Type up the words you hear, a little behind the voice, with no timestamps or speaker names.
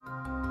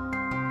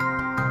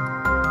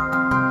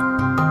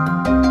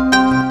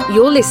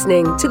You're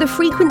listening to The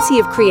Frequency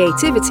of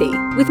Creativity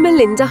with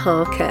Melinda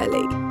Haar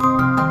Curley.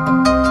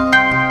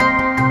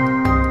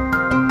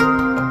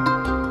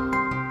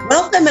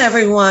 Welcome,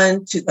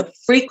 everyone, to The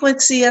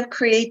Frequency of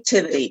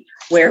Creativity,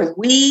 where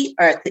we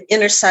are at the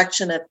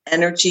intersection of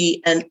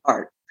energy and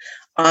art.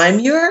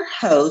 I'm your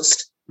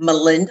host,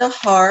 Melinda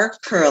Haar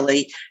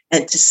Curley,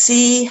 and to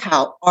see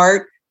how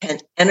art can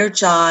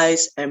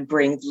energize and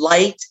bring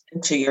light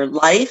into your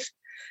life,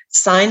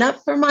 sign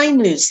up for my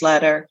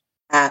newsletter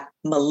at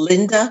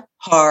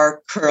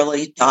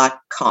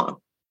melindahaarcurley.com.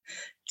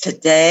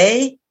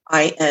 Today,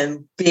 I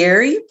am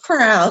very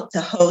proud to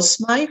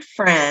host my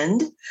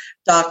friend,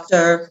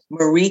 Dr.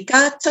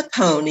 Marika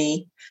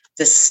Taccone,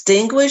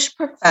 Distinguished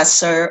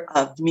Professor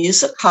of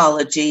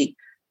Musicology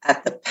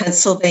at the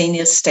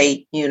Pennsylvania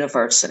State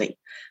University.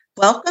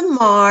 Welcome,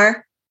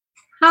 Mar.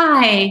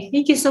 Hi,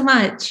 thank you so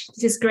much.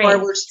 This is great. Mar,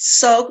 we're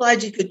so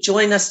glad you could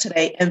join us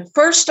today. And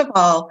first of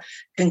all,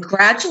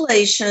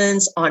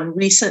 congratulations on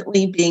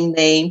recently being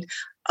named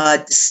a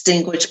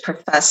distinguished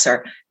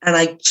professor. And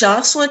I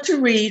just want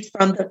to read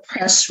from the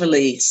press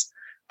release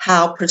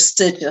how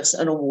prestigious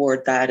an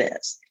award that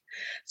is.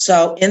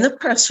 So in the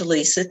press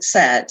release, it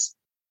says,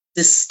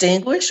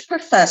 distinguished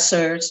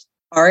professors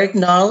are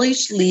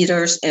acknowledged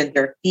leaders in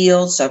their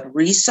fields of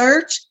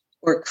research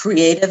or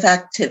creative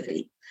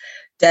activity,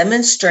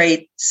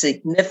 demonstrate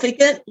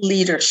significant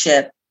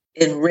leadership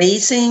in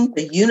raising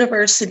the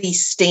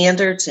university's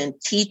standards in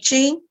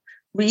teaching,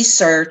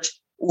 research,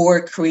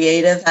 or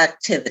creative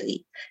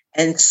activity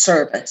and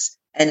service,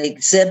 and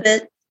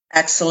exhibit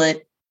excellent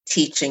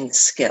teaching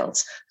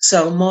skills.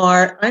 So,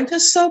 Mar, I'm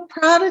just so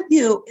proud of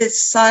you.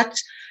 It's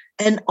such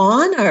an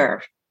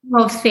honor.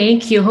 Well,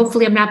 thank you.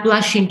 Hopefully I'm not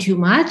blushing too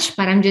much,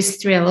 but I'm just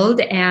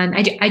thrilled. And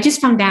I just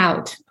found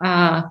out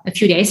a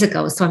few days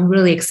ago, so I'm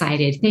really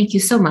excited. Thank you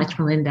so much,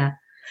 Melinda.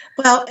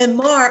 Well, and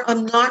Mar,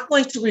 I'm not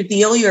going to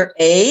reveal your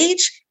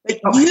age, but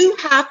you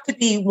have to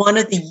be one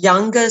of the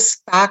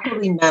youngest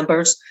faculty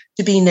members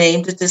to be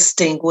named a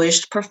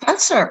distinguished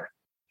professor.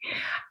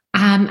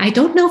 I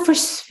don't know for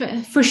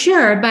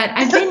sure, but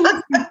I've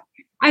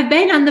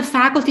been on the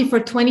faculty for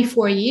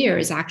 24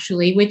 years,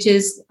 actually, which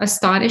is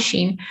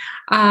astonishing.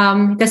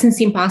 It doesn't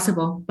seem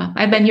possible, but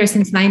I've been here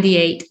since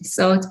 98,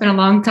 so it's been a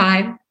long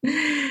time.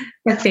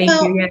 But thank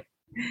you. Yeah.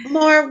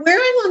 Mar, where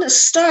I want to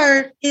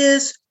start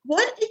is,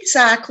 what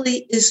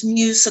exactly is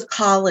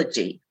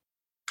musicology?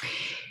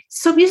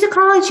 So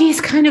musicology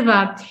is kind of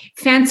a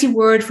fancy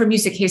word for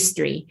music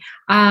history.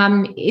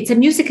 It's a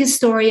music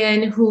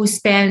historian who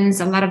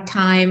spends a lot of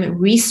time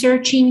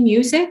researching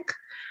music.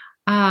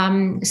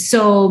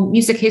 So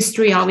music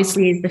history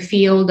obviously is the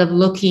field of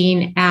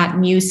looking at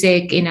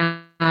music in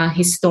a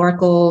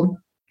historical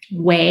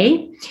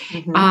way.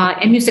 Mm-hmm.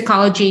 And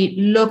musicology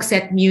looks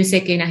at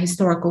music in a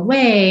historical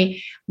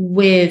way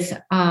with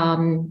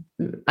a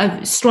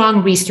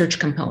strong research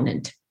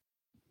component.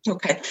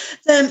 Okay.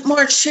 Then,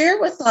 Mark, share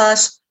with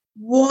us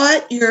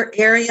what your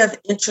area of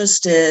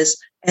interest is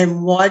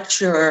and what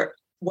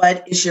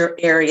is your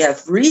area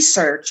of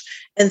research.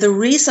 And the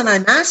reason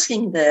I'm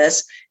asking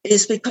this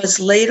is because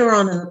later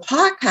on in the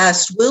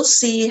podcast, we'll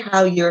see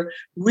how your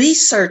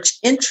research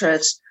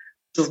interest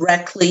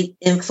directly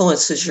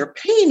influences your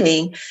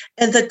painting.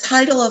 And the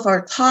title of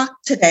our talk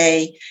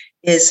today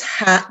is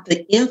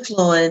The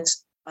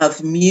Influence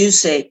of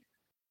Music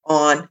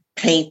on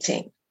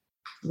Painting.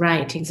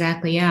 Right,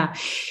 exactly. Yeah.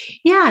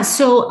 Yeah.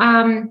 So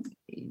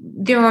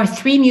there are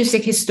 3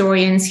 music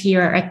historians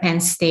here at Penn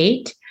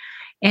State,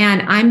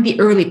 and I'm the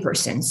early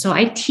person. So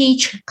I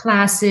teach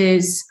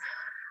classes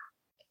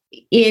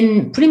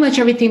in pretty much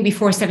everything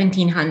before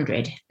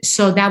 1700.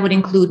 So that would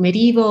include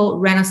medieval,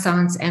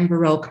 Renaissance, and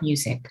Baroque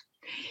music.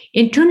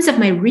 In terms of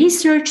my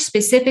research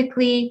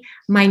specifically,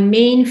 my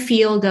main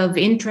field of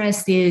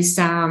interest is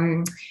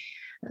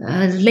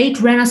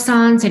late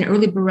Renaissance and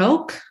early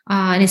Baroque,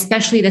 and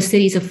especially the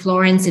cities of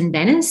Florence and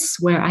Venice,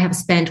 where I have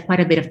spent quite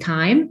a bit of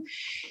time.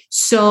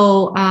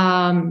 So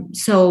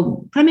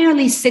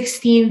primarily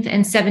 16th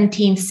and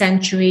 17th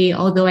century,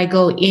 although I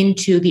go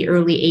into the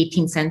early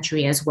 18th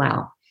century as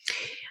well.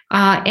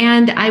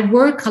 And I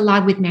work a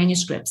lot with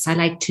manuscripts. I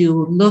like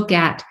to look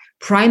at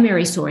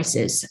primary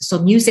sources, so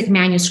music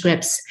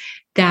manuscripts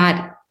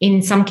that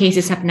in some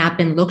cases have not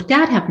been looked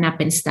at, have not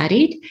been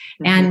studied.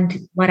 Mm-hmm.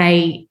 And what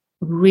I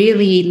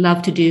really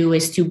love to do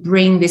is to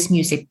bring this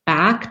music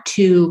back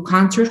to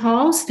concert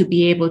halls to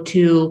be able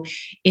to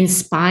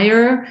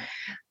inspire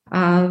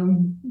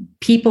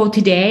people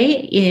today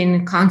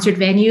in concert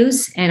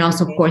venues, and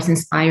also, of course,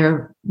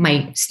 inspire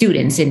my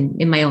students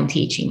in my own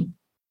teaching.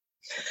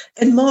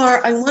 And Mar,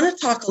 I want to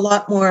talk a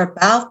lot more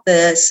about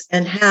this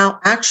and how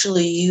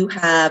actually you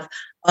have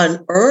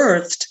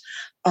unearthed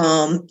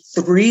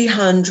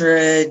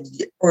 300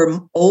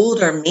 or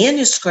older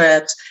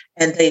manuscripts,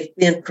 and they've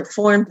been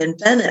performed in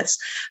Venice.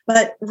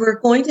 But we're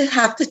going to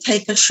have to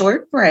take a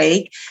short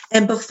break.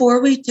 And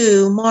before we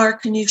do,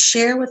 Mark, can you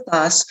share with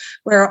us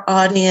where our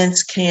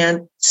audience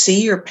can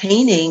see your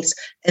paintings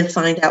and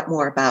find out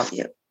more about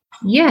you?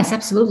 Yes,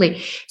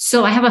 absolutely.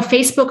 So I have a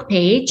Facebook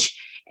page,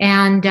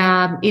 And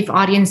if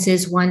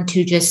audiences want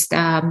to just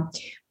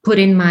put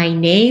in my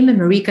name,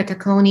 Marika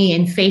Taccone,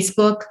 in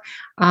Facebook,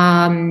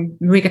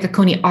 Marika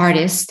Taccone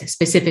Artist,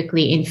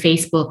 specifically in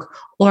Facebook,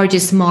 or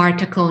just Mar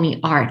Taccone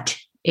Art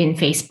in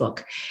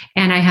Facebook.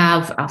 And I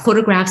have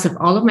photographs of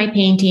all of my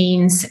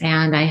paintings,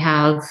 and I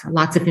have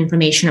lots of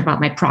information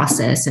about my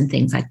process and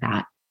things like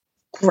that.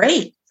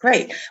 Great.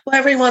 Great. Well,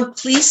 everyone,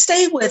 please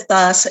stay with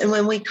us. And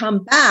when we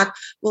come back,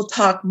 we'll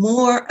talk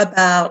more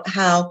about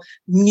how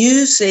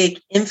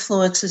music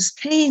influences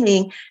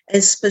painting,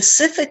 and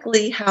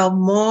specifically how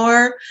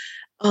Mar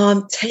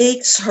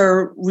takes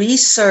her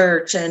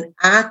research and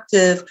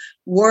active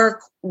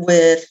work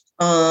with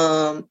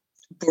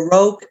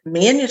Baroque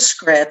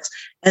manuscripts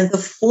and the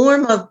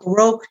form of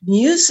Baroque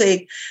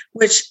music,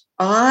 which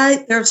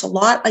there's a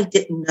lot I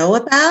didn't know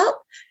about,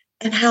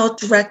 and how it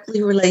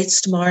directly relates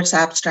to Mar's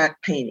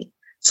abstract painting.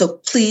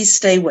 So please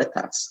stay with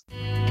us.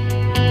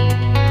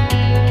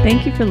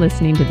 Thank you for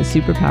listening to the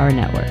Superpower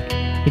Network.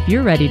 If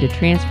you're ready to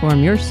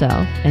transform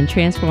yourself and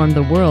transform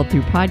the world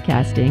through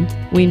podcasting,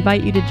 we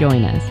invite you to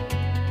join us.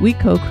 We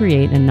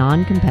co-create a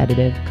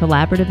non-competitive,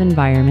 collaborative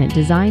environment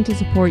designed to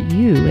support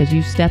you as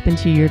you step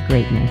into your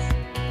greatness.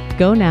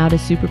 Go now to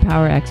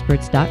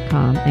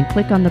superpowerexperts.com and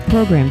click on the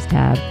Programs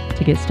tab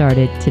to get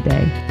started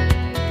today.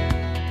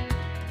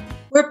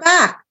 We're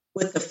back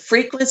with the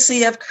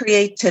frequency of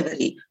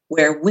creativity,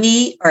 where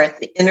we are at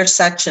the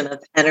intersection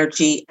of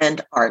energy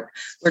and art.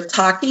 We're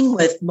talking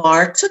with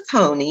Mar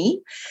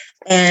Taccone.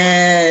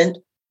 And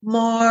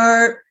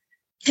Mar,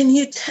 can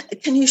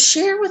you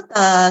share with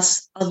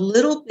us a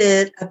little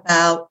bit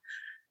about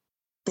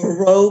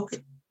Baroque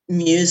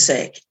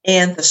music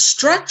and the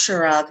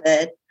structure of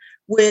it,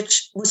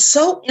 which was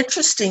so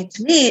interesting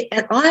to me,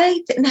 and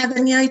I didn't have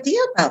any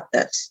idea about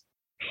this.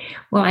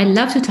 Well, I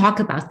love to talk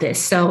about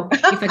this. So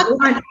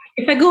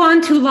if I go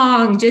on too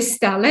long,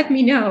 just let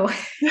me know.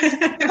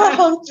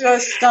 It's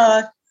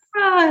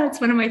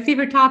one of my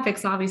favorite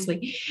topics,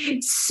 obviously.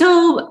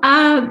 So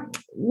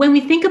when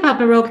we think about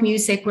Baroque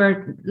music,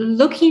 we're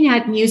looking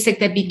at music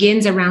that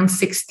begins around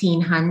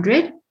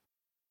 1600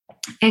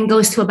 and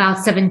goes to about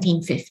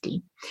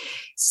 1750.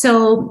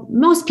 So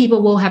most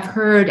people will have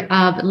heard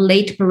of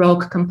late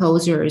Baroque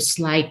composers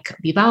like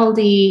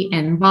Vivaldi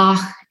and Bach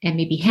and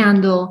maybe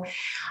Handel.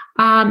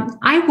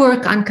 I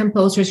work on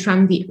composers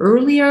from the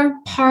earlier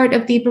part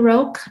of the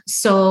Baroque,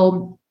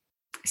 so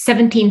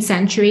 17th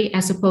century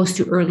as opposed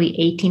to early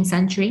 18th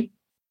century.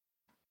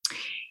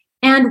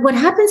 And what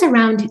happens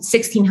around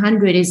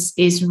 1600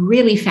 is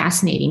really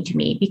fascinating to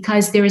me,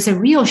 because there is a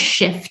real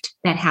shift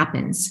that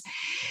happens.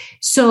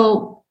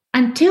 So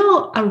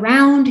until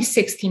around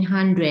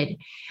 1600,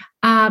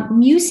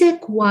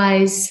 music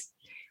was,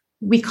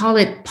 we call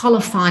it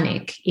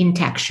polyphonic in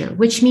texture,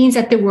 which means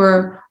that there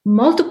were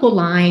multiple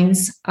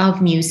lines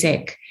of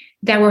music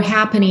that were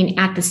happening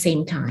at the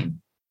same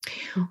time.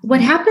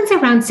 What happens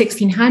around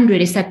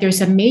 1600 is that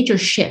there's a major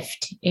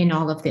shift in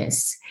all of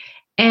this.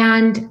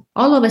 And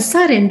all of a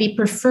sudden, the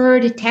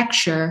preferred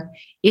texture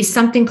is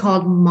something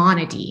called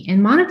monody.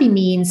 And monody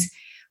means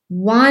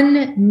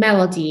one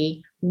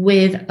melody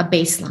with a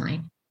bass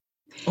line.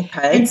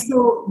 Okay. And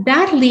so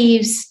that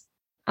leaves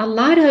a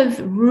lot of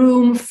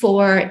room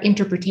for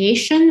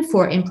interpretation,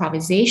 for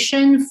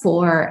improvisation,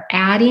 for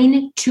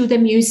adding to the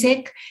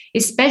music,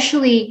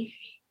 especially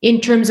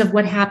in terms of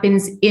what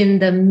happens in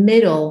the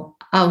middle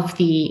of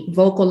the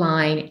vocal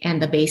line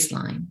and the bass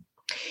line.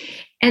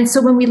 And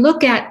so when we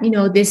look at,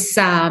 this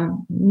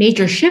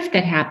major shift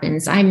that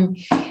happens,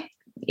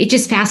 it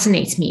just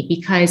fascinates me,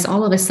 because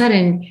all of a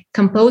sudden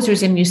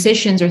composers and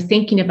musicians are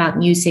thinking about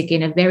music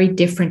in a very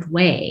different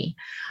way.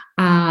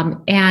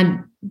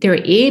 And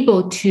they're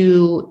able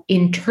to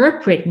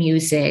interpret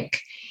music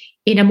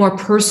in a more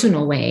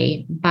personal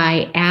way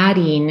by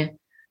adding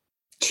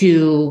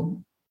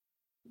to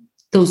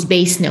those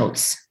bass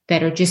notes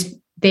that are just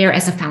there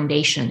as a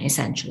foundation,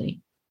 essentially.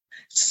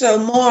 So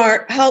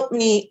Mar, help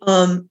me.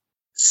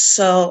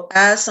 So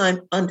as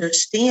I'm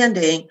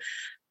understanding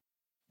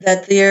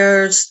that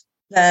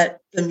that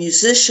the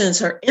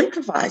musicians are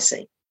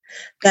improvising,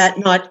 that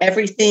not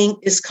everything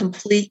is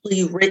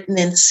completely written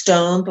in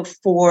stone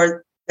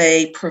before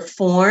they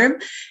perform,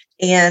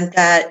 and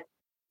that,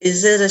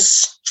 is it a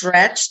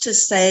stretch to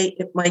say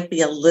it might be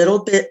a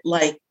little bit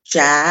like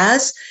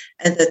jazz,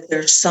 and that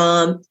there's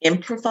some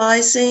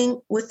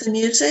improvising with the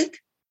music?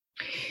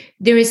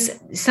 There is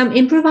some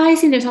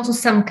improvising. There's also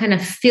some kind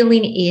of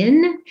filling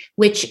in,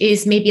 which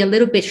is maybe a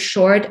little bit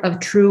short of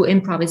true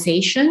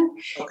improvisation.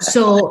 Okay.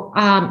 So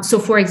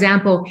for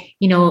example,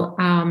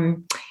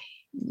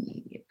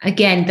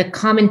 again, the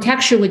common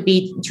texture would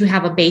be to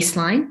have a bass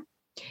line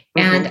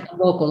and a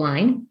vocal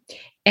line.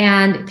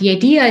 And the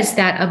idea is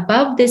that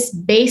above this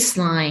bass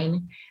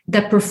line,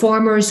 the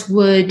performers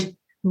would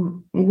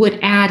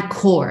add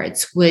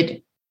chords,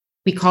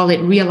 we call it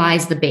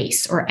realize the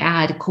bass, or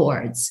add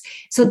chords.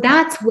 So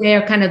that's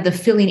where kind of the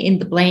filling in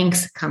the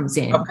blanks comes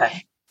in.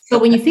 Okay. So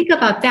when you think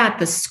about that,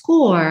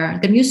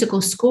 the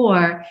musical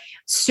score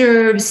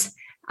serves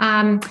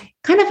kind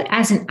of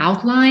as an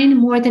outline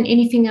more than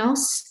anything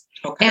else.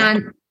 Okay.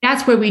 And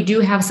that's where we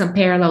do have some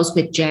parallels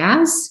with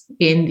jazz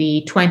in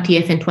the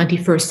 20th and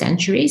 21st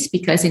centuries,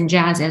 because in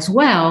jazz as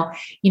well,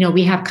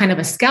 we have kind of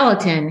a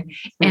skeleton,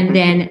 and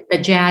then the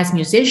jazz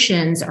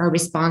musicians are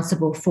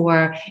responsible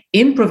for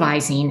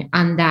improvising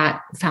on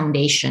that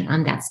foundation,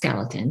 on that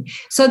skeleton.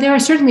 So there are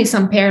certainly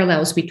some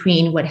parallels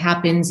between what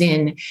happens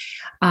in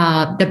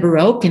the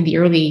Baroque in the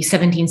early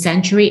 17th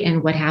century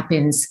and what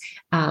happens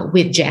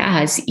with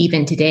jazz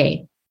even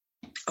today.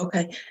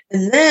 Okay.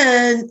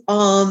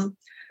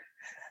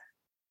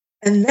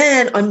 And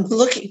then I'm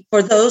looking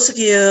for those of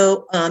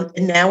you,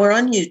 and now we're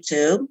on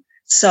YouTube.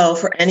 So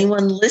for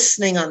anyone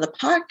listening on the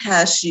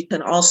podcast, you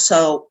can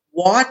also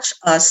watch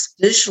us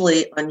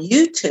visually on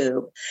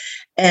YouTube.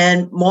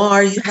 And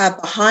Mar, you have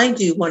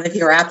behind you one of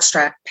your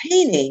abstract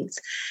paintings.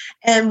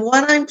 And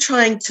what I'm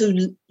trying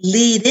to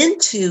lead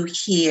into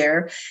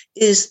here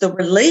is the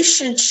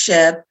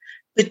relationship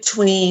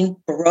between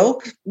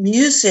Baroque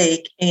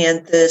music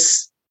and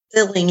this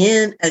filling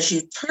in, as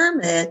you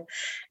term it,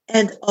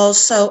 and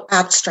also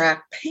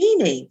abstract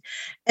painting.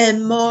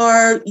 And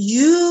Mar,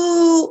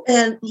 you,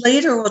 and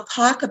later we'll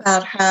talk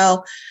about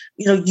how,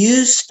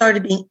 you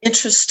started being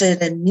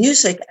interested in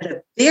music at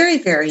a very,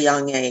 very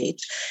young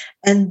age.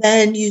 And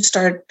then you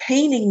started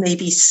painting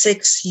maybe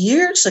 6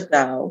 years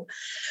ago.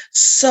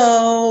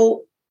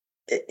 So,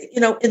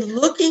 in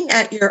looking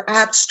at your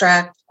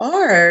abstract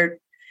art,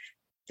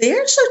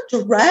 there's a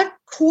direct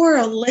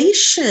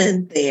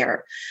correlation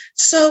there.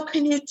 So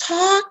can you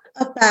talk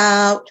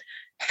about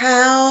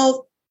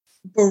how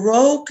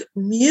Baroque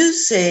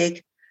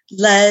music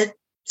led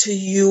to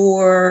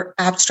your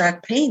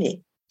abstract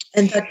painting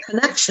and the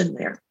connection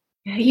there?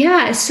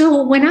 Yeah.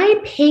 So when I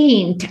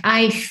paint,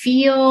 I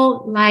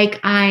feel like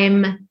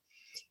I'm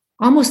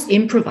almost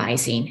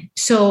improvising.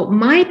 So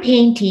my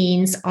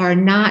paintings are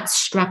not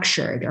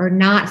structured or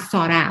not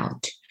thought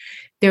out.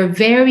 They're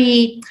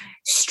very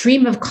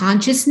stream of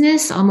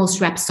consciousness,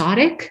 almost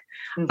rhapsodic,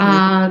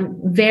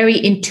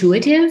 very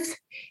intuitive.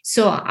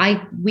 So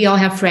we all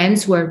have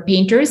friends who are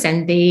painters,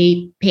 and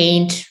they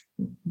paint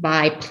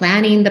by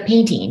planning the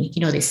painting.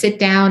 They sit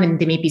down and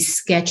they maybe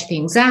sketch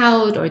things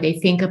out, or they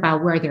think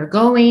about where they're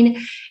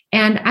going.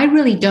 And I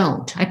really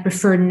don't. I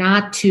prefer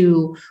not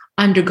to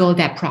undergo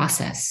that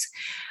process.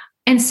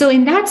 And so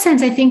in that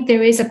sense, I think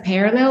there is a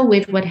parallel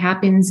with what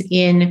happens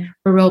in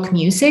Baroque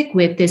music,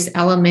 with this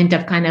element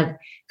of kind of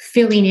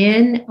filling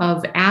in,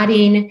 of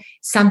adding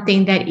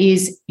something that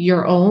is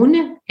your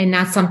own and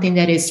not something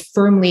that is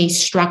firmly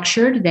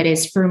structured, that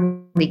is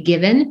firmly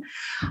given.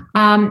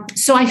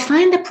 So I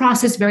find the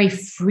process very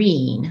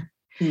freeing.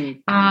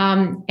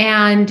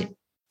 And,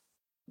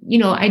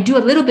 I do a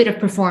little bit of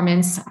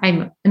performance.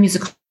 I'm a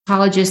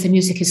musicologist, a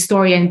music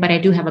historian, but I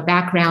do have a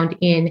background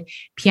in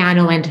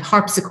piano and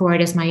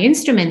harpsichord as my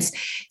instruments.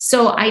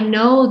 So I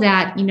know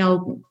that,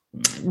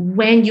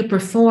 when you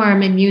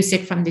perform in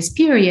music from this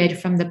period,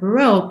 from the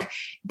Baroque,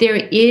 there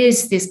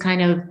is this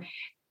kind of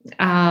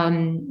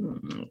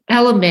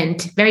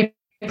element, very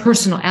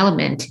personal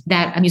element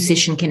that a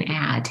musician can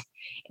add.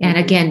 And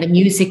again, the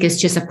music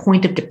is just a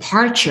point of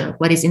departure.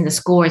 What is in the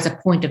score is a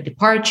point of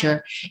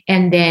departure.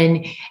 And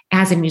then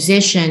as a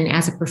musician,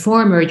 as a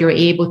performer, you're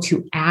able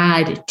to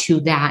add to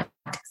that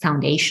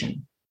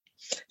foundation.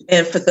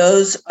 And for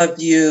those of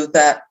you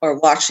that are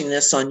watching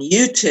this on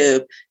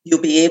YouTube,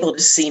 you'll be able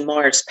to see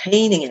Mar's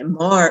painting. And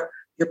Mar,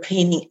 your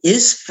painting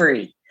is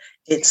free.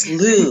 It's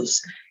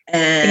loose.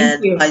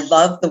 And I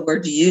love the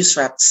word you use,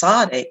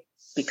 rhapsodic,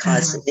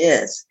 because it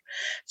is.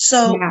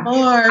 So,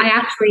 Mar, I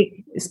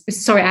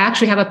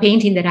actually have a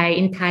painting that I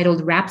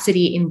entitled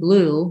Rhapsody in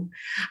Blue,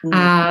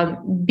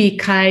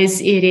 because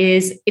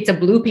it's a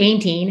blue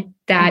painting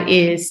that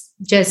is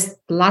just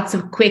lots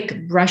of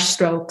quick brush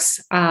strokes.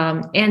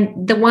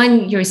 And the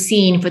one you're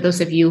seeing, for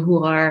those of you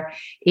who are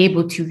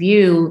able to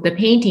view the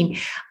painting,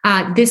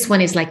 this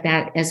one is like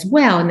that as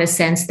well, in the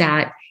sense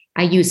that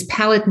I use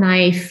palette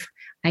knife,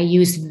 I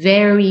use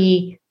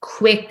very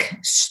quick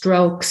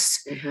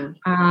strokes.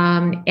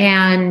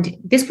 And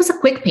this was a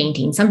quick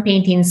painting. Some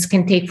paintings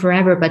can take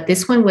forever, but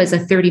this one was a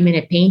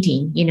 30-minute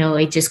painting.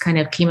 It just kind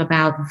of came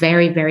about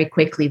very, very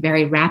quickly,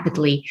 very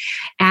rapidly,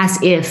 as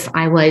if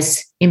I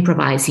was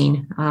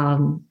improvising,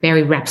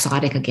 very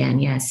rhapsodic again.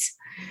 Yes.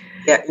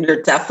 Yeah,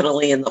 you're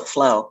definitely in the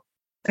flow.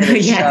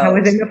 Yeah, I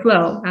was in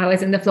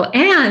the flow.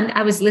 And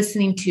I was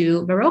listening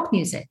to Baroque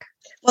music.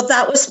 Well,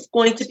 that was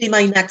going to be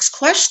my next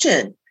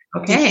question.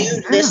 Okay. Do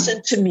you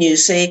listen to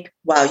music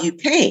while you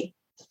paint?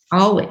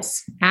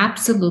 Always.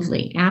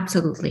 Absolutely.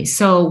 Absolutely.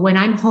 So when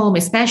I'm home,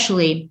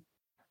 especially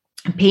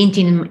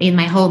painting in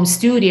my home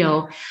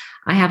studio,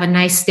 I have a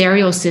nice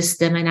stereo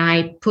system, and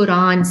I put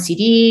on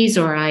CDs,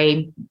 or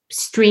I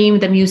stream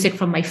the music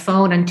from my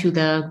phone onto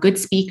the good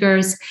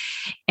speakers.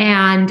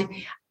 And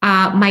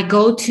my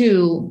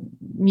go-to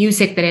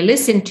music that I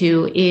listen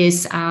to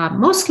is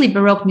mostly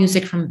Baroque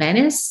music from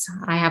Venice.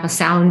 I have a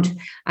sound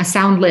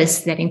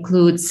list that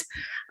includes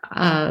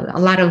a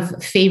lot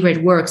of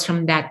favorite works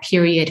from that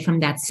period,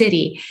 from that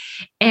city.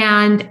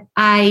 And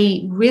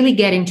I really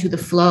get into the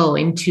flow,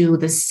 into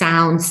the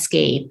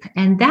soundscape,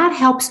 and that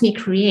helps me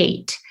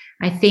create.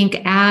 I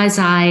think as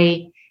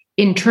I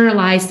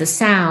internalize the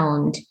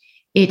sound,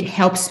 it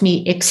helps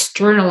me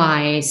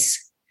externalize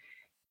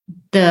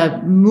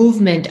the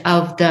movement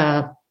of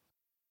the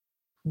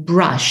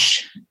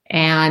brush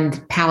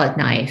and palette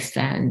knife.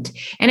 And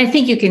I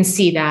think you can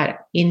see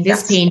that in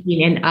this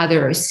painting and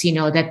others,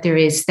 that there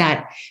is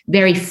that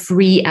very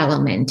free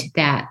element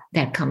that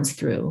comes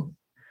through.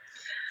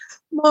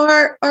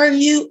 Mar, are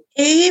you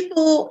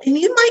able, and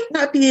you might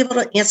not be able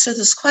to answer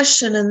this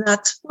question, and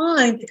that's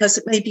fine because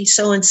it may be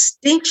so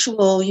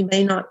instinctual, you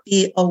may not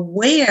be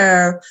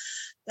aware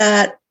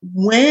that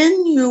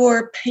when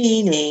you're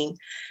painting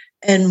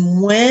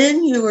and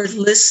when you're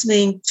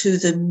listening to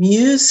the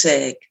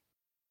music,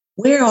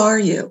 where are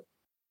you?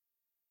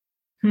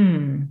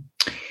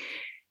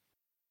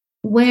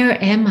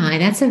 Where am I?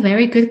 That's a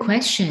very good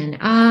question.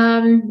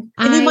 And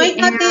you might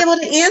not be able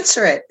to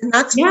answer it, and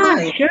that's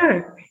fine.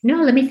 Sure.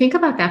 No, let me think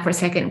about that for a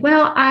second.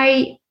 Well,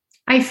 I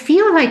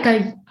feel like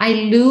I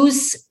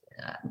lose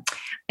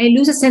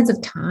a sense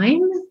of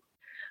time.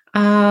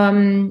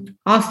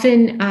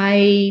 Often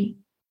I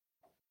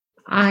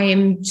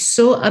am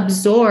so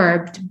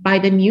absorbed by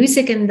the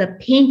music and the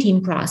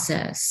painting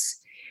process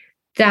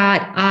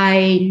that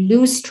I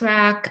lose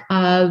track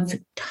of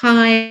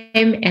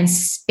time and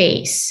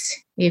space,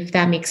 if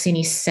that makes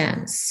any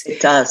sense. It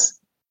does.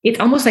 It's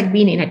almost like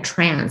being in a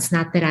trance.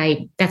 Not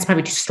that that's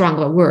probably too strong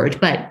of a word,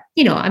 but,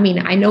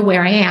 I know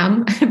where I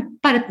am,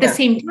 but at the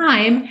same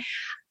time,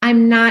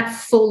 I'm not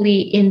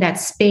fully in that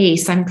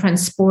space. I'm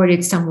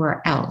transported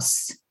somewhere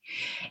else.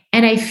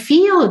 And I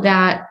feel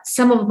that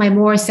some of my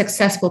more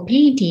successful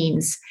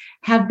paintings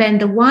have been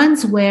the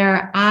ones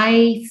where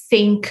I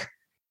think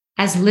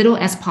as little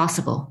as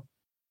possible,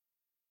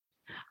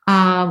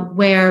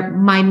 where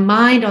my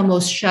mind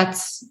almost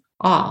shuts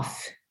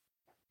off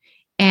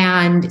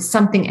and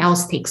something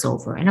else takes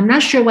over. And I'm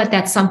not sure what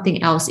that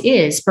something else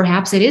is.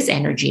 Perhaps it is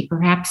energy.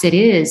 Perhaps it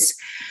is,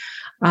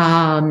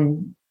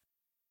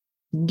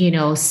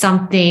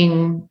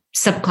 something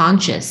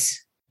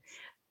subconscious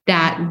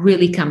that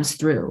really comes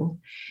through.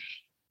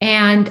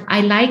 And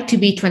I like to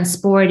be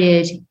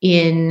transported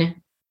in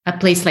a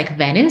place like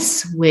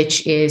Venice,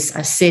 which is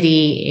a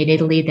city in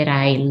Italy that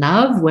I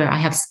love, where I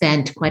have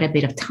spent quite a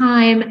bit of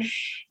time,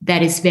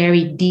 that is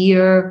very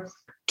dear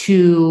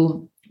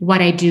to what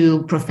I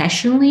do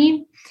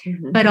professionally,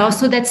 but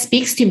also that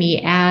speaks to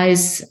me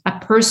as a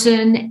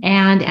person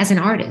and as an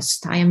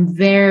artist. I am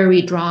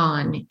very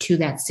drawn to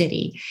that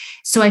city.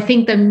 So I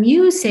think the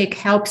music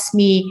helps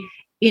me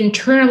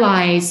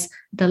internalize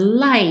the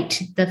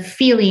light, the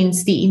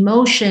feelings, the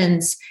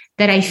emotions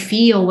that I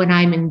feel when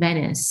I'm in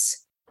Venice.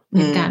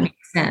 If that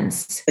makes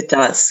sense. It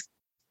does.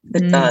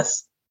 It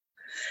does.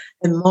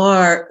 And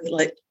Mar,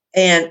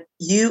 and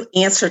you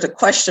answered a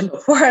question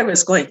before I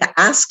was going to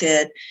ask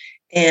it.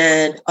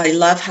 And I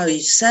love how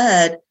you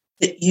said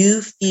that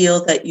you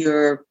feel that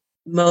your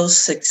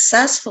most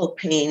successful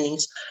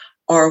paintings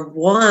are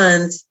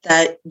ones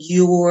that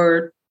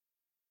you're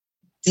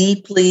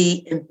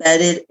deeply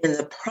embedded in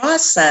the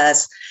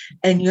process,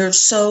 and you're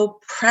so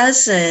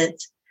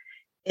present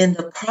in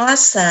the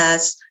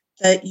process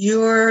that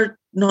you're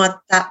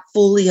not that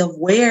fully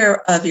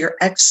aware of your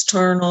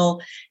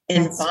external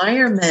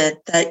environment,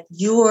 that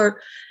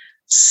you're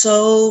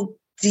so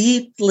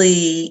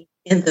deeply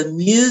in the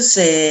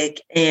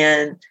music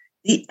and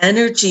the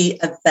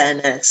energy of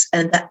Venice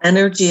and the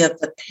energy of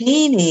the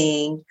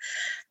painting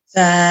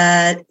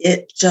that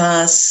it's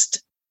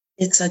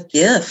a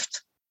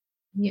gift.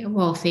 Yeah,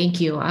 well, thank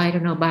you. I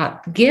don't know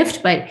about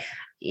gift, but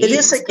it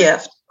is a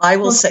gift. I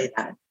will say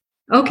that.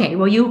 Okay,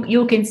 well,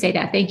 you can say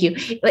that. Thank you.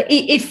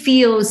 It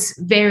feels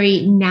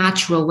very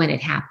natural when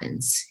it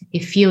happens.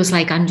 It feels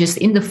like I'm just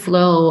in the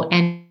flow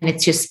and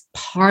it's just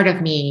part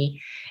of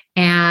me.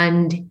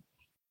 And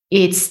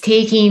it's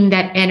taking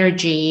that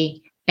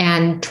energy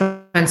and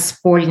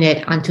transporting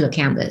it onto the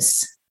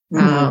canvas.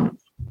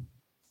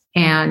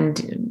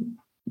 And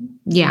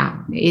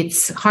yeah,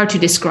 it's hard to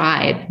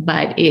describe,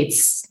 but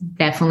it's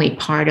definitely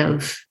part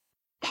of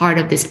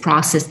this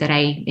process that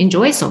I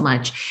enjoy so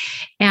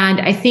much.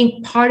 And I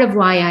think part of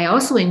why I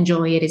also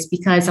enjoy it is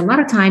because a lot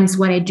of times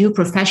what I do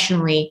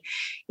professionally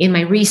in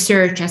my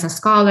research as a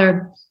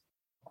scholar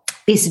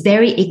is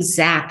very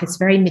exact. It's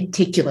very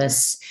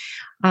meticulous.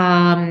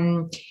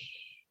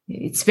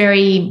 It's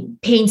very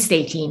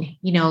painstaking,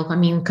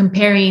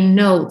 comparing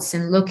notes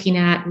and looking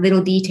at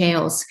little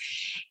details.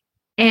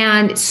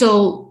 And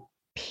so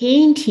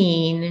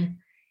painting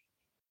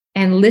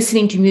and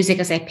listening to music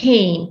as I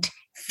paint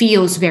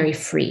feels very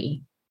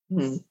free.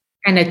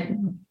 And it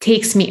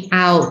takes me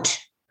out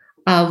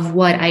of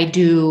what I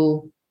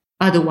do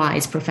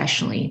otherwise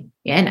professionally.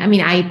 And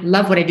I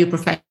love what I do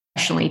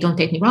professionally, don't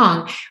take me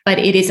wrong, but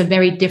it is a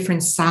very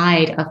different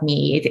side of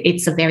me.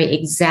 It's a very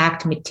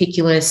exact,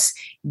 meticulous,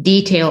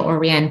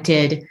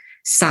 detail-oriented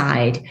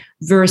side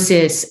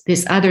versus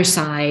this other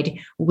side,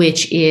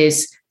 which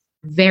is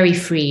very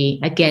free,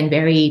 again,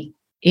 very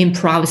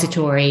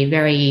improvisatory,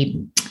 very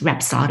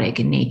rhapsodic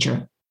in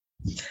nature.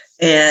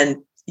 And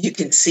you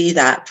can see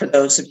that for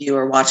those of you who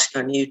are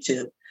watching on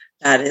YouTube.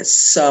 that is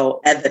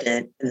so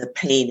evident in the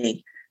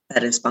painting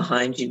that is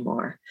behind you,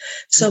 Mar.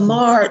 So,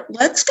 Mar,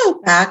 let's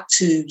go back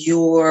to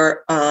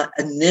your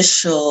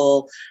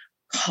initial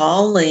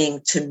calling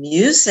to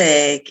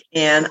music.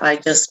 And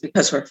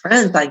because we're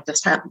friends, I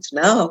just happen to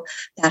know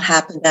that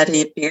happened at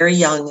a very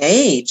young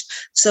age.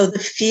 So the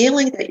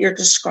feeling that you're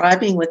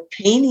describing with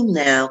painting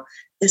now,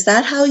 is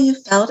that how you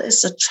felt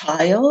as a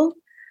child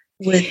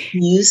with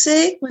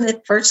music when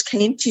it first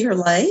came to your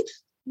life?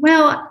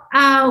 Well,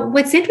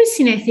 what's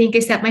interesting, I think,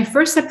 is that my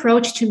first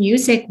approach to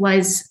music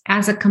was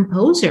as a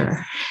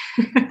composer.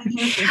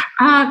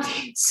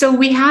 So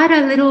we had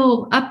a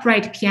little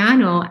upright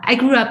piano. I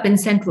grew up in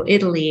central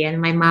Italy,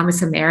 and my mom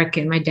is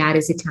American, my dad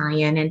is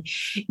Italian. And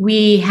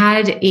we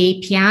had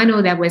a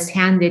piano that was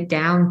handed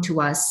down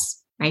to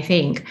us, I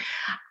think.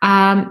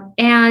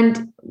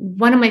 And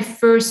one of my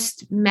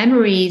first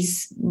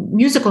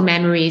musical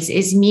memories,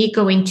 is me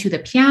going to the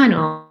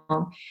piano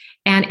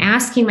and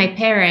asking my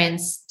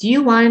parents, do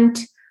you want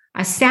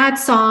a sad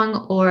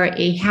song or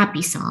a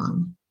happy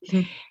song?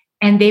 Mm-hmm.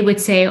 And they would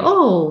say,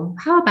 oh,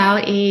 how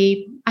about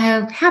a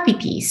happy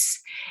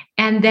piece?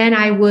 And then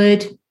I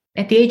would,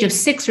 at the age of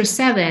 6 or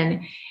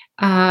 7,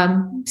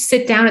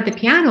 sit down at the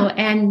piano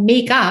and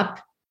make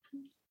up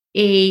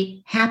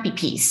a happy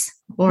piece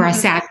or a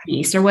sad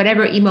piece or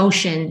whatever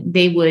emotion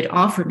they would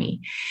offer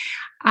me.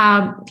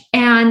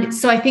 And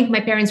so I think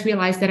my parents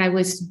realized that I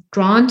was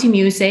drawn to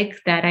music,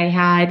 that I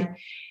had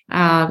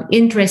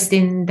interest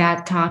in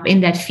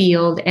that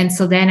field. And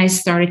so then I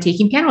started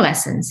taking piano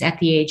lessons at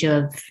the age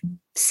of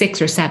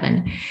 6 or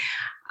 7.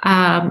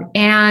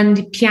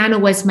 And piano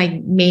was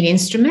my main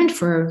instrument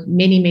for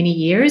many, many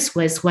years,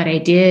 was what I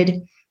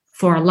did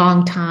for a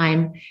long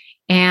time.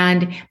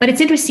 But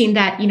it's interesting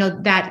that,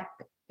 that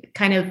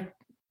kind of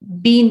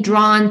being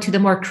drawn to the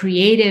more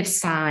creative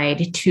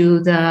side, to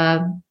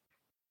the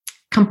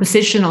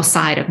compositional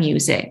side of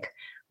music,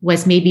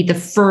 was maybe the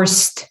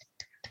first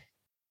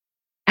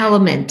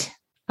element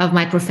of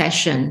my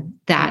profession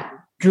that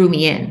drew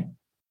me in.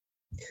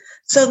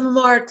 So,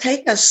 Mar,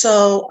 take us.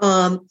 So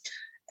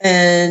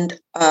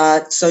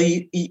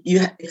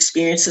you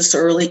experienced this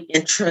early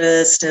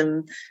interest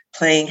in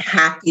playing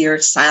happy or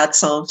sad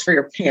songs for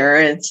your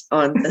parents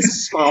on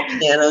this small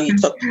piano. You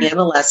took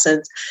piano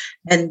lessons,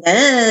 and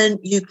then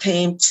you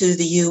came to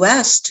the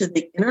U.S., to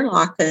the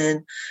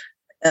Interlochen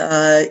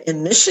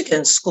in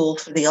Michigan School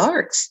for the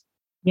Arts.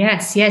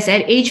 Yes.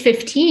 At age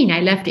 15,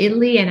 I left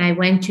Italy and I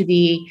went to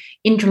the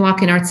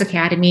Interlochen Arts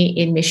Academy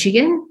in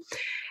Michigan,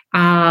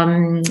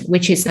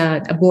 which is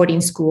a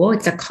boarding school.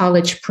 It's a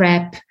college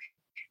prep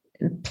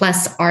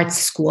plus arts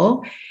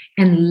school,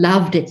 and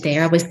loved it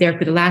there. I was there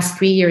for the last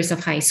 3 years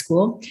of high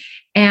school.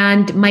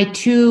 And my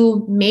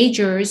 2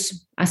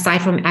 majors,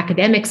 aside from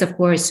academics, of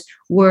course,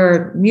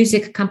 were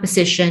music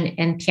composition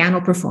and piano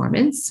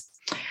performance.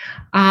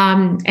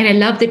 And I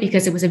loved it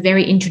because it was a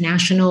very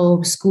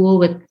international school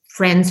with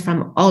friends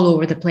from all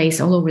over the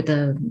place, all over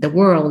the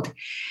world.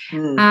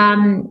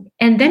 And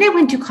then I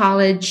went to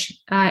college.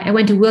 I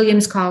went to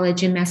Williams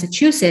College in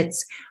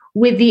Massachusetts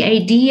with the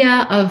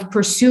idea of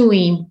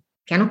pursuing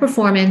piano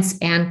performance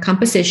and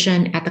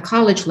composition at the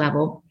college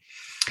level.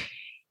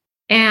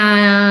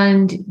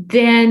 And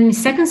then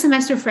second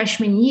semester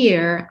freshman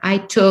year, I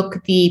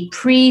took the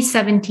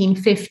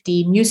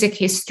pre-1750 music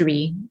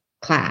history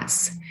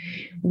class,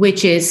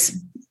 which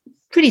is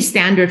pretty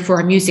standard for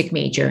a music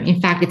major. In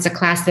fact, it's a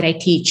class that I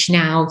teach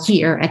now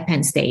here at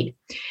Penn State.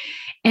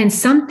 And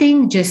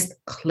something just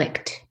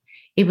clicked.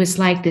 It was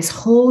like this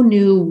whole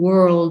new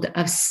world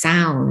of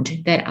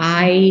sound that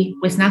I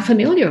was not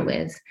familiar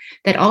with,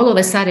 that all of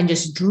a sudden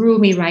just drew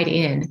me right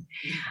in.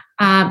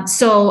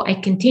 So I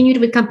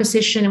continued with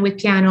composition and with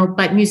piano,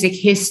 but music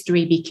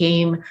history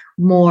became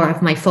more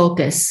of my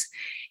focus.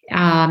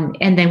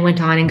 And then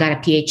went on and got a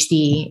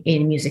PhD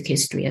in music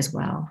history as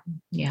well.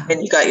 Yeah.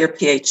 And you got your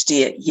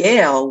PhD at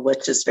Yale,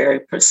 which is very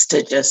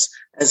prestigious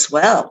as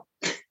well.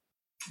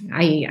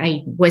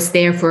 I was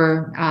there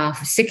for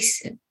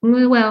 6,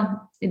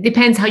 well, it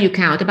depends how you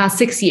count, about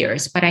 6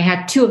 years, but I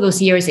had 2 of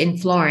those years in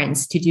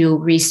Florence to do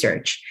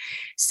research.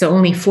 So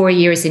only 4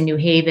 years in New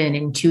Haven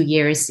and 2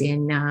 years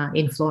in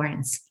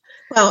Florence.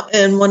 Well,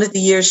 and one of the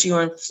years you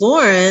were in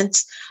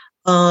Florence,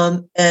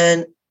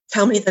 and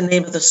tell me the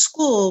name of the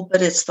school,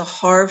 but it's the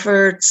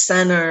Harvard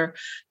Center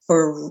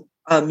for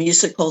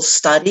Musical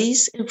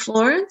Studies in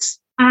Florence.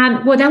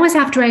 Well, that was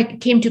after I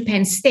came to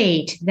Penn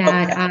State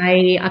that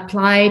I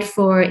applied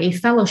for a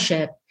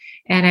fellowship,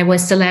 and I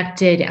was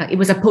selected. It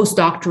was a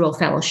postdoctoral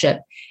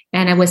fellowship,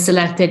 and I was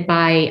selected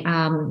by,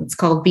 it's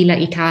called Villa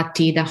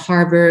Itati, the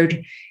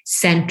Harvard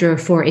Center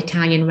for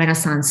Italian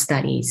Renaissance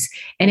Studies.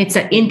 And it's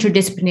an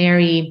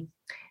interdisciplinary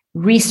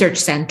research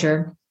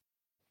center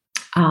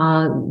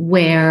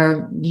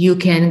where you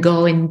can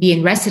go and be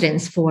in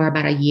residence for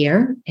about a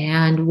year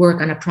and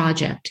work on a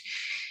project.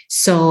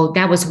 So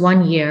that was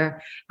 1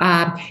 year.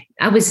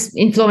 I was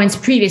in Florence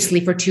previously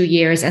for 2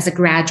 years as a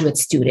graduate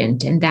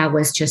student, and that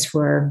was just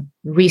for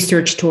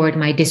research toward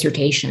my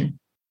dissertation.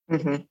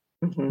 Mm-hmm.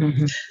 Mm-hmm.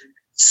 Mm-hmm.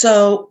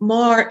 So,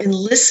 Mar, in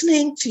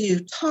listening to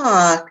you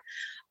talk,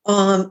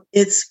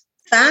 it's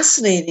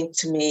fascinating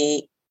to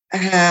me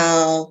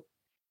how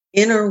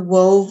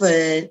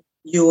interwoven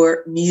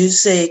your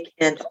music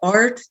and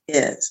art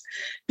is,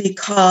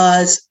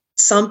 because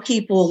some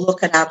people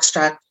look at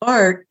abstract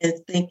art and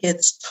think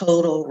it's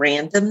total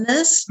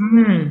randomness,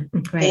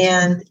 Right.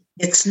 and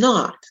it's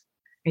not.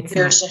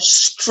 There's a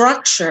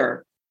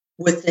structure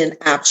within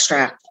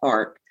abstract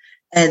art.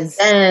 And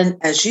then,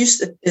 as you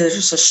said,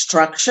 there's a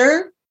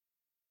structure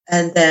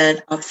and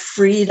then a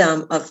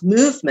freedom of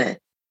movement.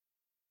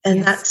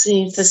 And that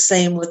seems the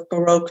same with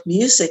Baroque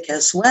music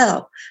as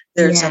well.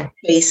 There's a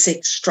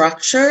basic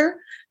structure,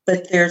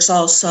 but there's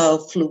also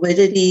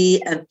fluidity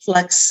and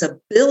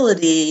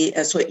flexibility,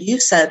 as what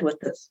you said, with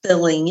the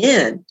filling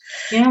in.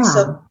 Yeah.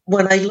 So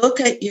when I look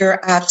at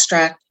your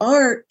abstract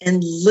art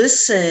and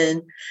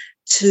listen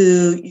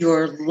to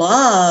your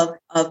love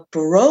of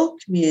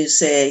Baroque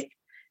music,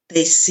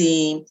 they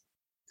seem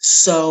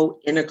so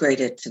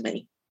integrated to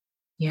me.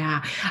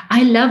 Yeah,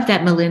 I love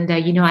that, Melinda.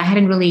 I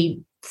hadn't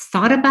really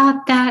thought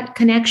about that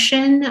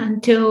connection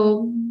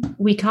until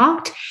we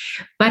talked,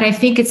 but I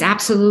think it's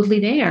absolutely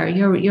there.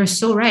 You're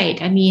so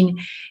right. I mean,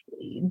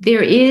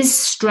 there is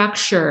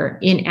structure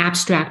in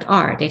abstract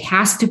art. It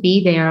has to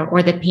be there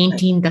or the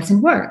painting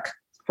doesn't work.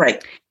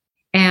 Right.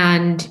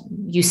 And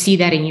you see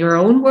that in your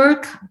own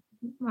work.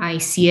 I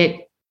see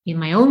it in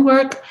my own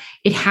work.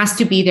 It has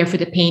to be there for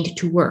the paint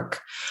to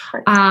work.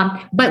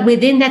 Right. But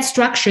within that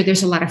structure,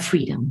 there's a lot of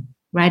freedom.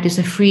 Right? There's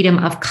a freedom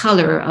of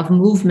color, of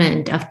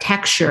movement, of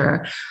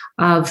texture,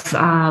 of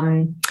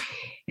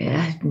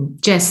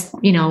just,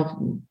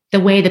 the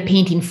way the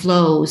painting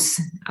flows.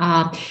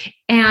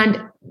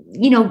 And,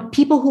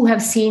 people who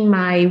have seen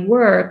my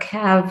work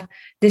have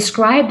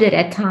described it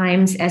at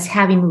times as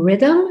having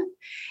rhythm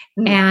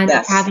and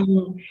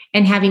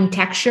having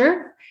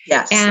texture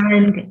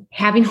and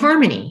having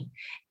harmony.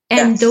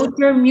 And those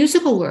are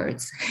musical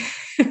words.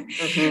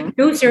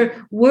 Those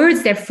are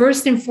words that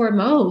first and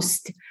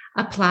foremost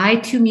apply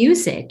to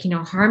music,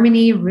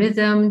 harmony,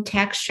 rhythm,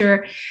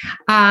 texture.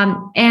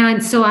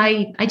 And so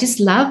I just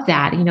love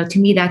that. To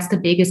me, that's the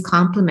biggest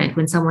compliment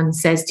when someone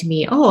says to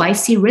me, oh, I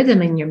see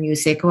rhythm in your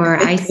music, or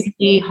I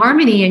see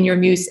harmony in your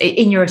music,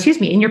 in your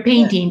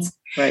paintings.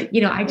 Yeah. Right.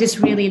 I just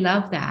really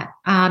love that.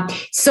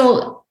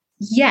 So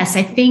yes,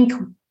 I think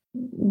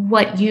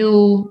what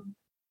you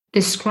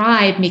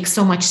describe makes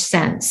so much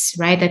sense,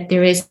 right? That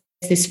there is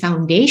this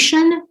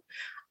foundation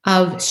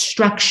of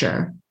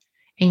structure.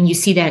 And you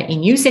see that in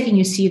music and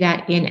you see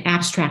that in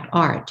abstract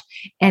art.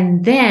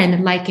 And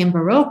then, like in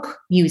Baroque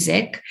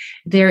music,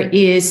 there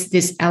is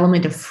this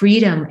element of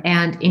freedom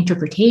and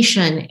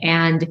interpretation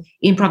and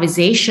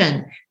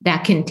improvisation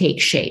that can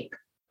take shape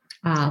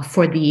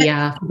for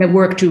the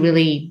work to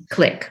really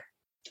click.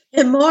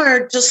 And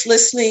more, just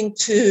listening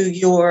to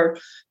your,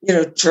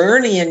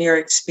 journey and your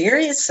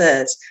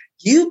experiences,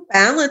 you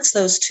balance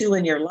those two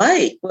in your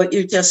life. What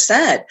you just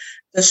said,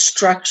 the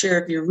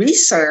structure of your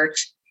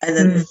research and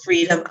then the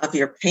freedom of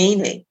your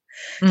painting.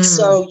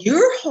 So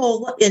your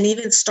whole, and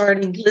even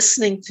starting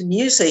listening to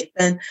music,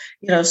 then,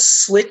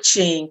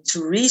 switching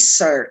to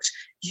research,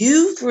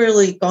 you've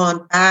really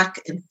gone back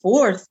and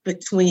forth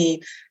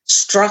between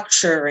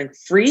structure and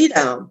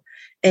freedom.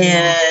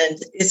 And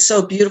it's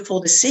so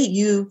beautiful to see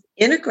you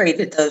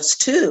integrated those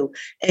two,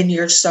 and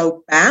you're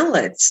so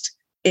balanced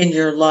in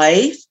your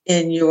life,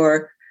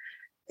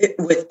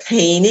 with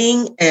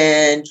painting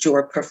and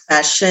your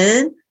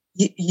profession.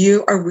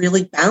 You are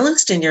really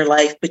balanced in your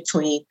life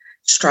between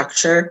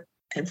structure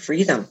and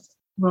freedom.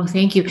 Well,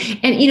 thank you.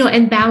 And,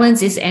 and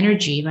balance is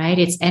energy, right?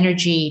 It's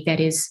energy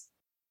that is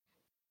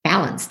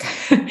balanced.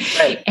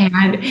 Right.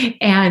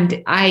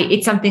 and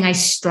it's something I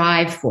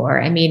strive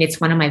for. I mean,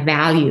 it's one of my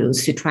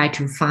values to try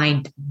to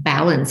find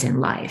balance in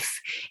life.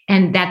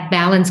 And that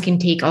balance can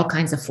take all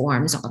kinds of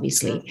forms,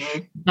 obviously.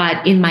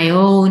 But in my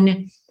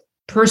own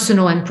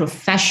personal and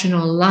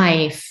professional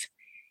life,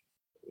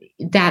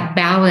 that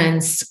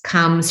balance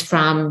comes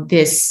from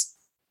this,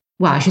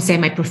 well, I should say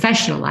my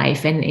professional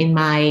life and in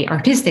my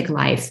artistic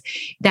life,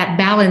 that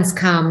balance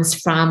comes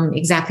from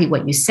exactly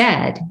what you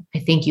said. I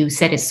think you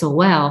said it so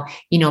well,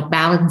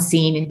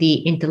 balancing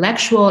the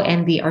intellectual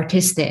and the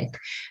artistic,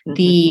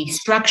 the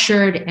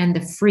structured and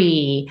the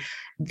free,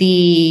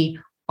 the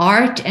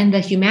art and the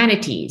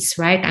humanities,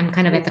 right? I'm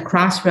kind of at the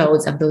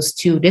crossroads of those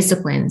two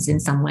disciplines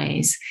in some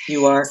ways.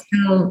 You are.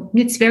 So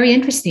it's very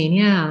interesting.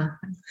 Yeah.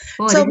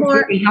 Boy, so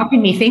more really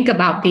helping me think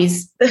about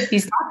these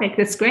topics.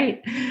 That's great.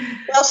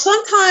 Well,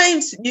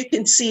 sometimes you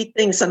can see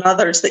things in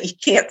others that you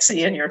can't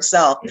see in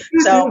yourself.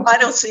 So I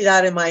don't see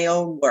that in my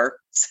own work.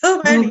 So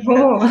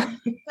anyway,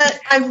 but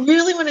I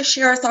really want to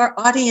share with our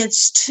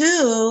audience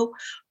too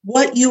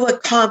what you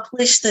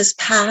accomplished this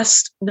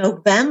past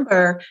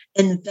November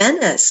in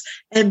Venice,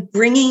 and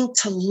bringing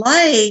to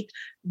light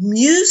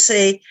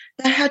music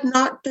that had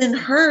not been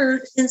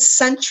heard in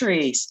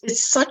centuries.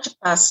 It's such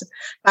a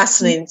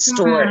fascinating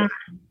story.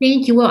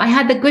 Thank you. Well, I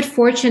had the good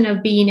fortune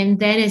of being in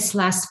Venice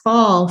last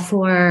fall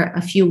for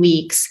a few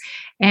weeks,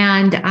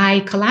 and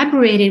I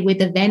collaborated with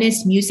the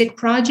Venice Music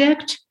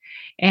Project.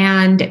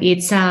 And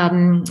it's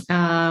an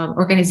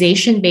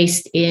organization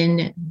based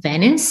in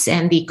Venice.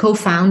 And the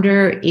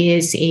co-founder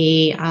is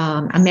a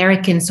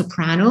American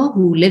soprano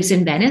who lives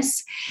in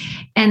Venice.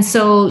 And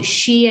so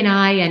she and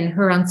I and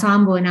her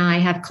ensemble and I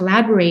have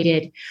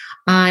collaborated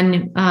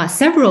on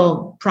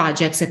several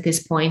projects at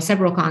this point,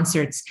 several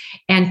concerts.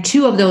 And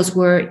 2 of those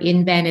were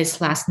in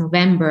Venice last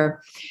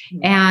November.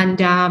 And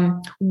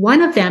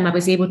one of them I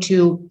was able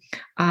to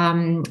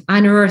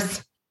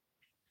unearth,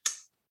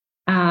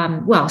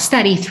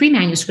 study 3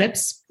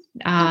 manuscripts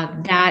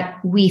that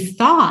we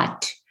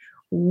thought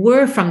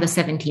were from the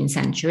 17th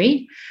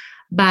century.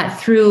 But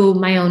through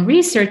my own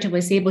research, I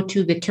was able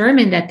to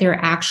determine that they're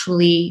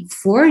actually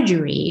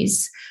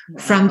forgeries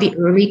from the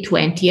early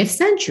 20th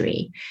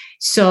century.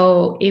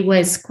 So it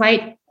was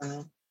quite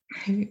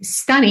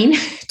stunning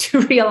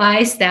to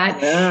realize that,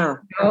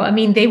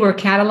 they were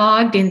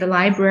cataloged in the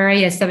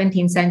library as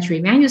 17th century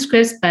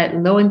manuscripts, but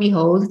lo and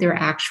behold, they're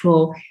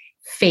actual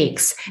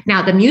fakes.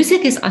 Now, the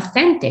music is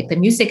authentic. The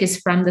music is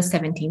from the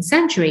 17th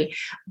century,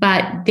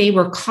 but they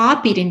were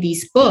copied in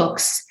these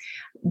books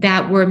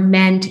that were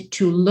meant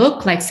to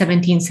look like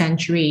 17th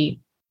century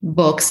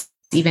books,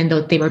 even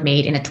though they were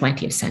made in the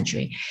 20th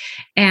century.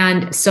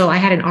 And so I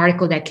had an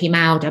article that came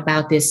out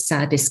about this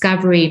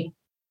discovery.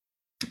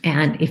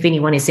 And if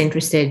anyone is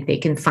interested, they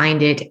can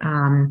find it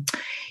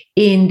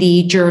in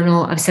the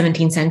Journal of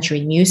 17th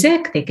Century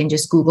Music. They can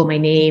just Google my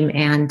name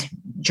and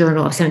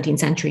Journal of 17th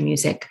Century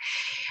Music.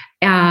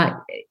 And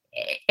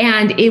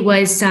it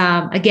was,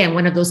 again,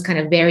 one of those kind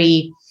of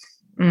very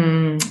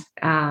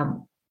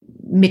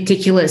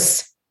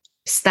meticulous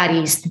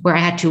studies where I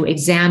had to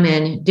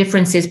examine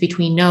differences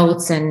between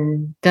notes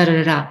and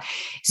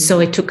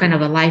So it took kind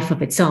of a life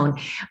of its own.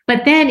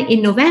 But then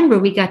in November,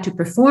 we got to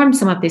perform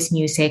some of this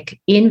music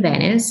in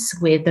Venice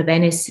with the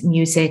Venice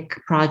Music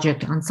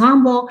Project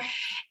Ensemble.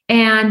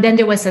 And then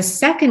there was a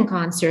second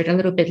concert a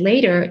little bit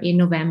later in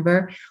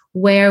November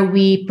where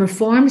we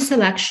performed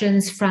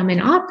selections from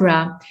an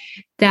opera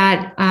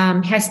that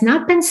has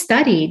not been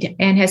studied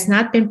and has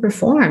not been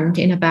performed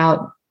in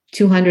about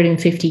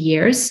 250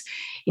 years.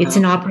 It's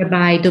an opera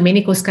by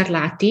Domenico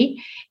Scarlatti,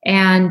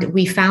 and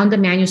we found the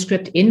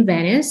manuscript in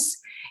Venice,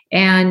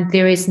 and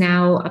there is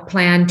now a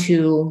plan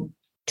to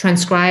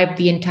transcribe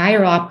the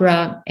entire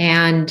opera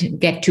and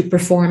get to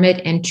perform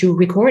it and to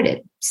record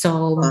it.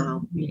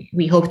 So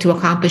we hope to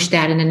accomplish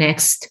that in the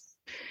next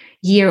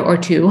year or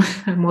 2,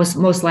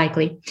 most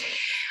likely.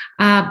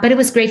 But it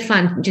was great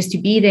fun just to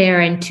be there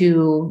and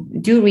to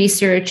do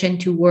research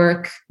and to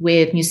work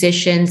with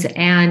musicians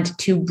and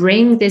to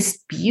bring this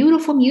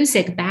beautiful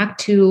music back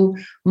to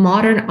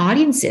modern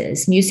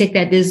audiences, music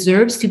that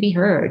deserves to be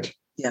heard.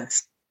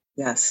 Yes,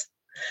 yes.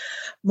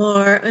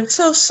 Mar, I'm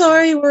so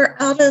sorry we're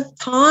out of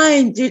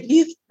time.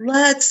 You've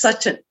led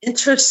such an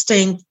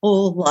interesting,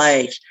 full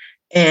life,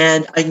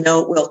 and I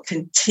know it will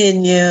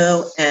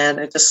continue, and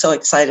I'm just so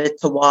excited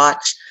to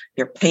watch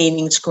your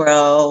paintings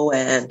grow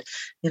and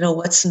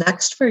what's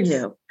next for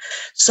you.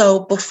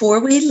 So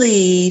before we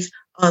leave,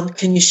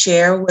 can you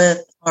share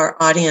with our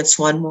audience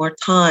one more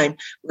time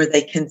where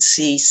they can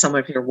see some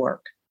of your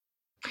work?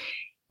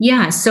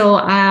 Yeah, so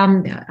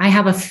I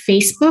have a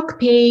Facebook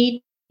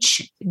page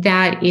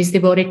that is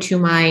devoted to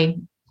my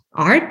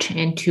art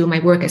and to my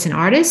work as an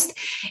artist.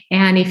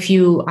 And if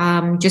you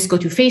just go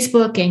to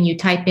Facebook and you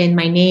type in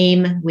my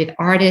name with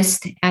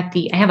artist I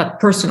have a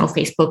personal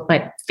Facebook,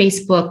 but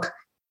Facebook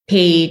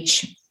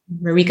page,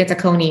 Marika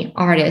Tacconi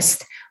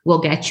Artist, will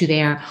get you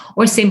there,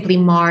 or simply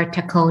Mar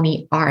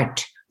Tacconi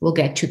Art will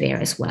get you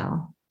there as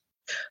well.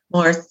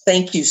 Mar,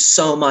 thank you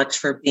so much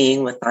for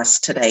being with us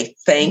today.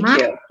 Thank you.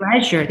 My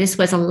pleasure. This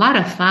was a lot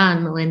of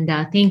fun,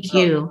 Melinda. Thank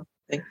you.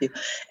 Thank you.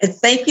 And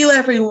thank you,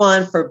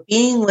 everyone, for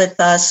being with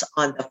us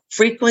on the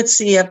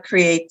Frequency of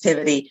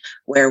Creativity,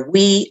 where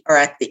we are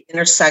at the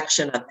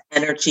intersection of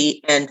energy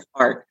and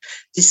art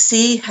to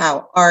see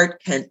how art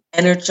can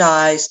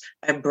energize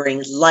and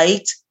bring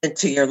light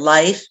into your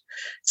life.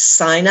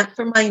 Sign up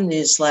for my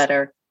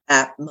newsletter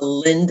at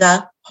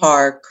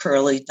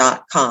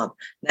melindaharcurley.com.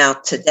 Now,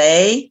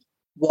 today,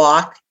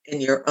 walk in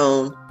your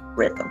own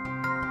rhythm.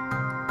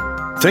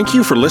 Thank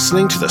you for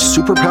listening to the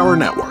Superpower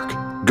Network.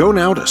 Go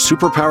now to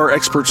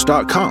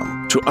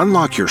superpowerexperts.com to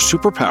unlock your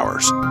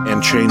superpowers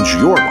and change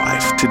your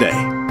life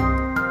today.